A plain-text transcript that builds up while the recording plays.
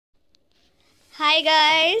Hi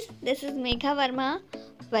guys, this is Megha Verma.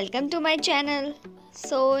 Welcome to my channel.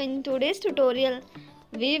 So in today's tutorial,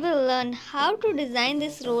 we will learn how to design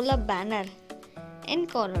this roll-up banner in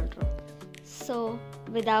CorelDRAW. So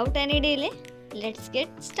without any delay, let's get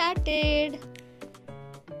started.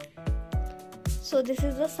 So this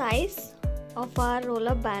is the size of our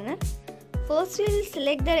roll-up banner. First we will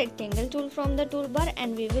select the rectangle tool from the toolbar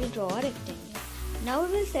and we will draw a rectangle. Now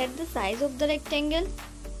we will set the size of the rectangle.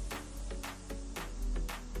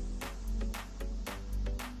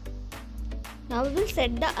 Now we will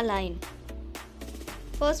set the align.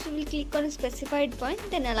 First we will click on a specified point,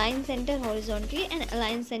 then align center horizontally and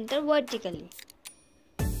align center vertically.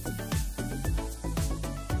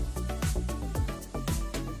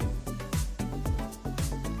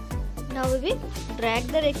 Now we will drag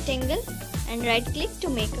the rectangle and right click to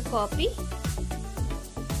make a copy.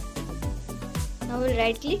 Now we will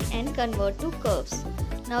right click and convert to curves.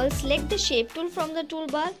 Now we will select the shape tool from the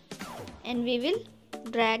toolbar and we will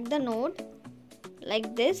drag the node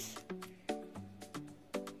like this.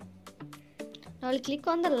 Now we'll click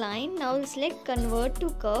on the line. Now we'll select convert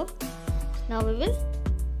to curve. Now we will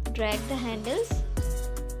drag the handles.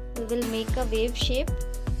 We will make a wave shape.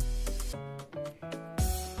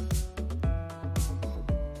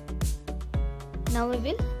 Now we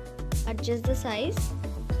will adjust the size.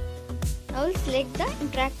 Now we'll select the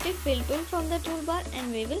interactive fill tool from the toolbar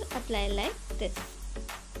and we will apply like this.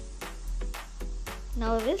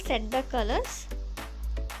 Now we will set the colors.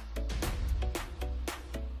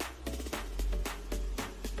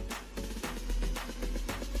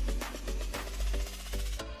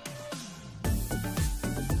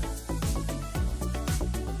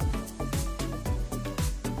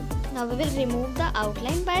 Now we will remove the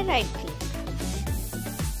outline by right click.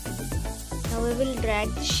 Now we will drag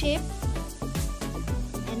the shape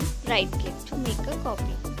and right click to make a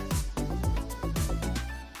copy.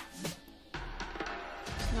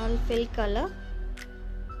 Now we'll fill color.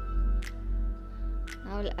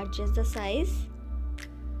 Now we'll adjust the size.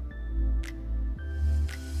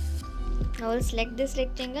 Now we'll select this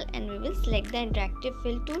rectangle and we will select the interactive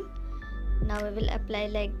fill tool. Now we will apply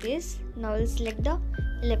like this. Now we'll select the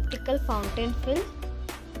elliptical fountain fill.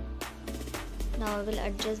 Now I will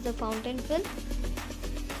adjust the fountain fill.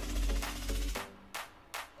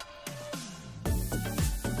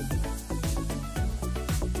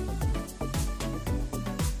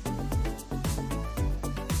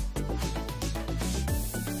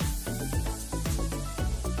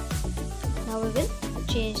 Now we will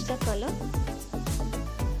change the color.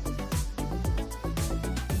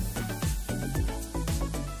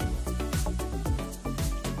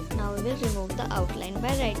 Now we will remove the outline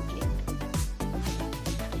by right click.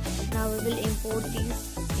 Now we will import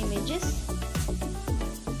these images.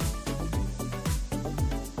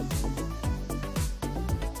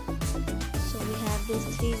 So we have these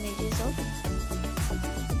three images of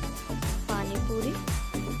Pani Puri.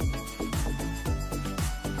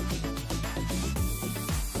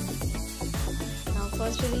 Now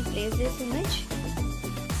first we will place this image.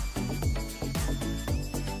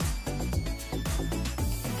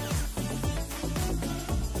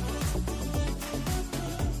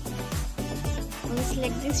 Now we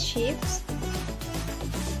select these shapes.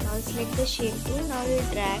 Now we select the shape tool. Now we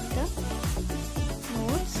will drag the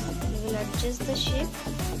nodes. We will adjust the shape.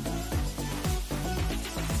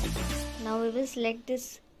 Now we will select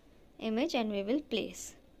this image and we will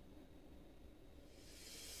place.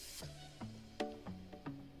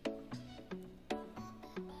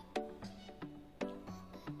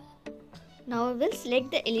 Now we will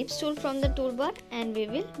select the ellipse tool from the toolbar and we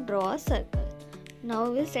will draw a circle. Now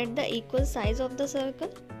we will set the equal size of the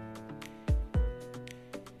circle.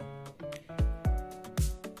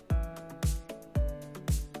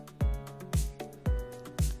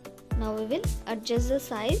 Now we will adjust the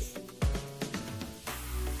size.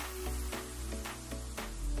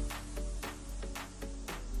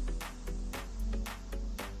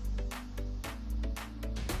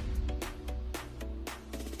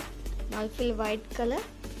 Now fill white color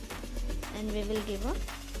and we will give a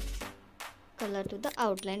color to the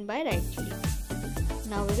outline by right click.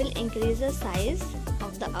 Now we will increase the size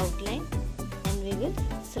of the outline and we will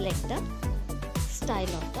select the style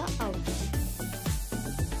of the outline.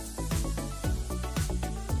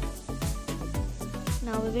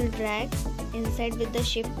 Now we will drag inside with the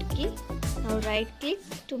shift key. Now right click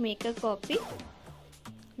to make a copy.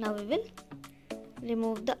 Now we will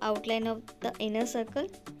remove the outline of the inner circle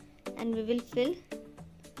and we will fill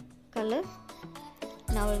color.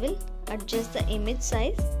 Now we will adjust the image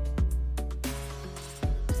size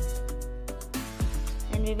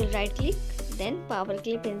and we will right click, then power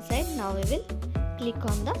clip inside. Now we will click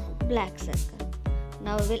on the black circle.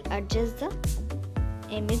 Now we will adjust the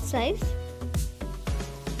image size.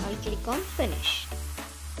 I'll click on finish.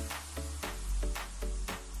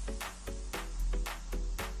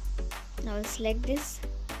 Now we'll select this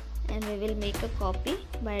and we will make a copy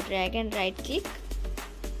by drag and right click.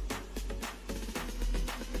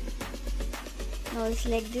 Now we'll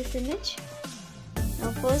select this image.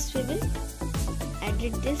 Now first we will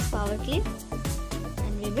edit this power clip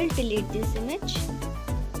and we will delete this image.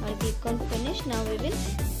 I'll click on finish. Now we will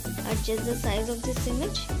adjust the size of this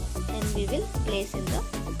image and we will place in the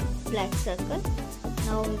black circle.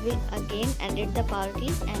 Now we will again edit the power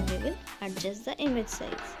clip and we will adjust the image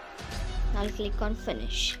size. Now I'll click on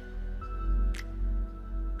finish.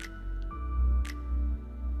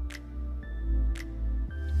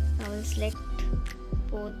 Now we'll select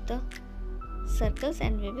both the circles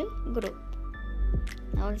and we will group.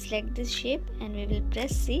 Now we'll select this shape and we will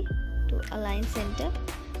press C to align center.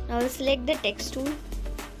 Now we'll select the text tool.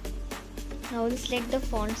 Now we'll select the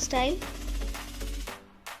font style.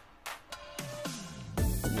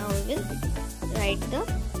 Now we will write the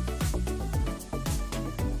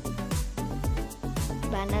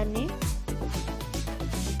banner name.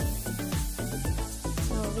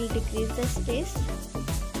 Now we will decrease the space.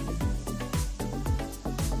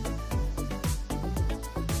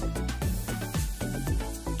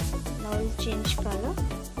 Now we will change color.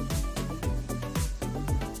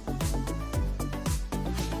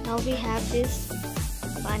 Now we have this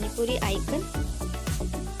Pani Puri icon,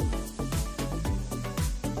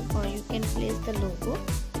 or you can place the logo.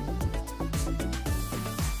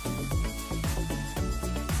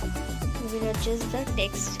 We will adjust the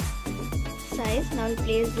text size. Now we'll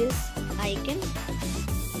place this icon.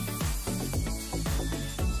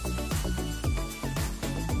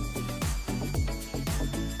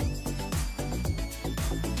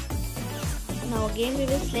 Now again we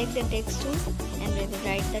will select the text tool and we will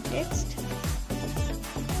write the text.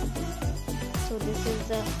 So this is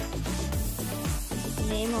the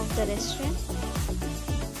name of the restaurant.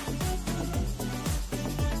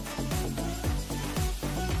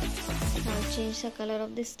 Now change the color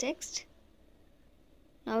of this text.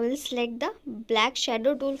 Now we will select the black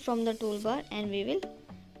shadow tool from the toolbar and we will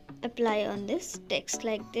apply on this text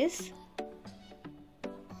like this.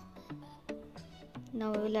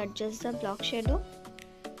 Now we will adjust the block shadow.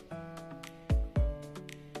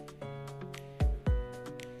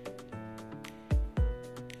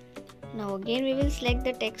 Now again we will select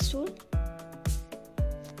the text tool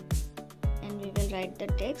and we will write the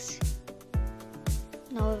text.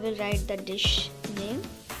 Now we will write the dish name.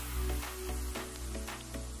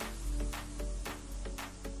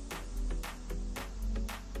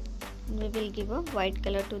 And we will give a white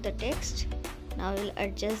color to the text. Now we will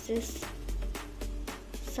adjust this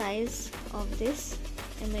size of this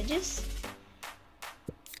images.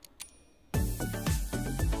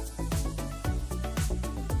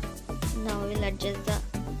 Now we will adjust the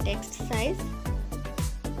text size.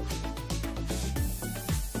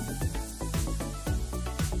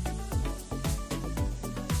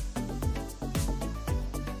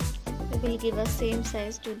 We will give a same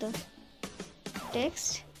size to the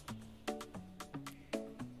text.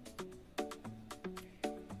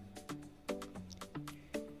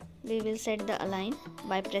 We will set the align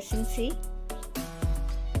by pressing C.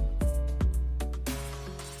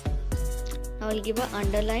 Now I will give an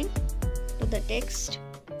underline to the text.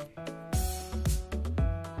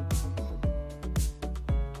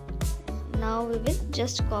 Now we will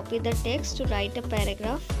just copy the text to write a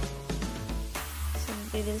paragraph. So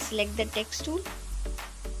we will select the text tool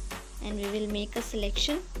and we will make a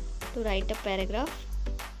selection to write a paragraph.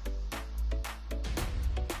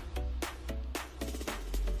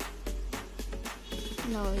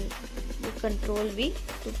 Now we do Control V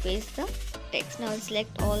to paste the text. Now we'll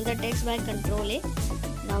select all the text by Control A.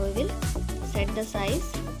 Now we will set the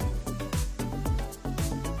size.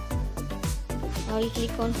 Now we'll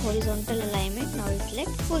click on horizontal alignment. Now we'll select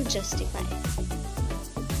full justify.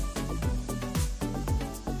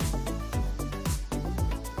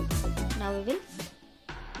 Now we will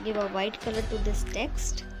give a white color to this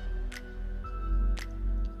text.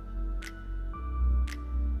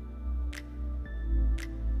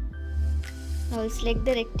 Now we'll select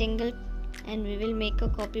the rectangle and we will make a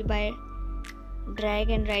copy by drag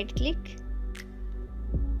and right click.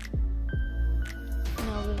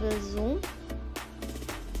 Now we will zoom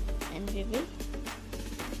and we will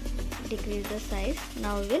decrease the size.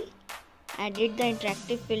 Now we will edit the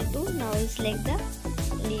interactive fill tool. Now we'll select the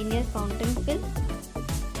linear fountain fill.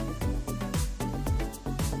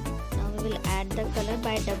 Now we will add the color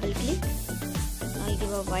by double click. I'll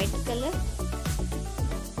give a white color.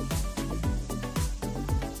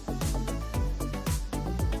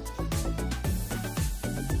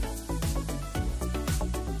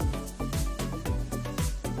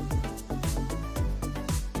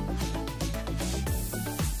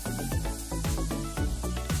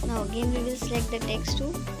 Now again we will select the text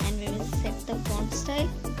tool and we will set the font style.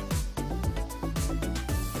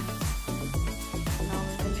 Now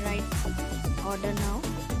we will write order now.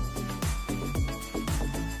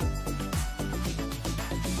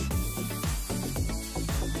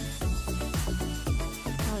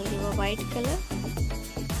 Now we'll give a white color.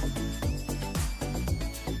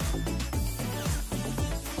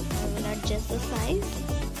 Now we will adjust the size.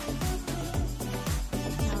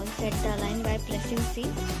 Set the align by pressing C.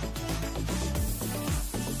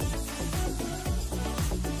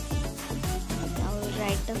 Now we will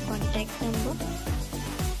write the contact number.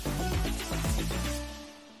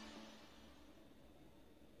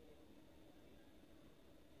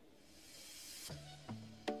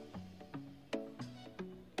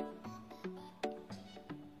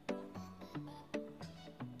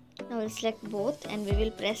 Now we will select both and we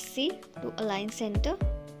will press C to align center.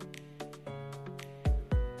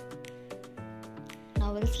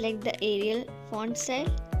 Now we will select the Arial font style.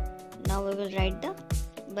 Now we will write the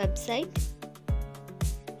website.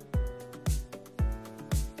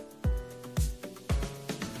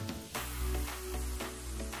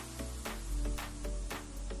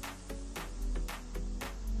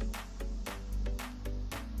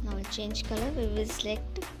 Now we'll change color. We will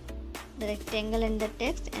select the rectangle and the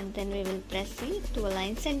text and then we will press C to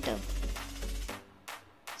align center.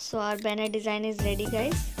 So our banner design is ready,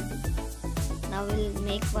 guys. Now we will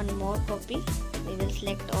make one more copy. We will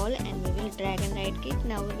select all and we will drag and right click.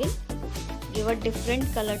 Now we will give a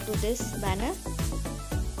different color to this banner.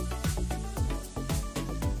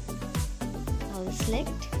 Now we will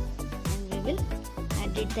select and we will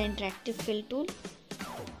edit the interactive fill tool.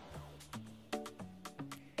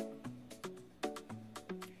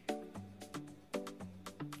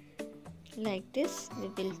 Like this, we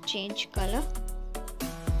will change color.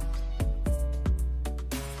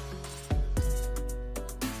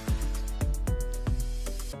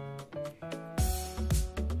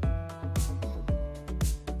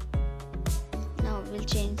 We'll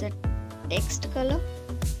change the text color.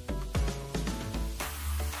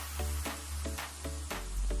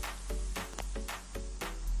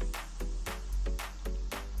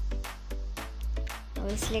 Now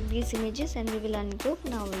we'll select these images and we will ungroup.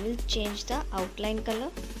 Now we will change the outline color.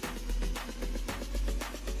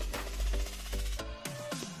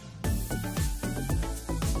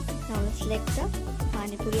 Now we'll select the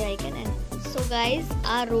Pani Puri icon. And so guys,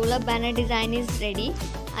 our roll-up banner design is ready.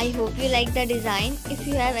 I hope you like the design. If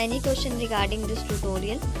you have any question regarding this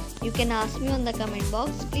tutorial, you can ask me on the comment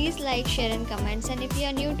box. Please like, share and comments, and if you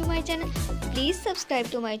are new to my channel, please subscribe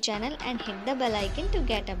to my channel and hit the bell icon to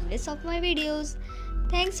get updates of my videos.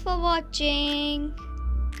 Thanks for watching.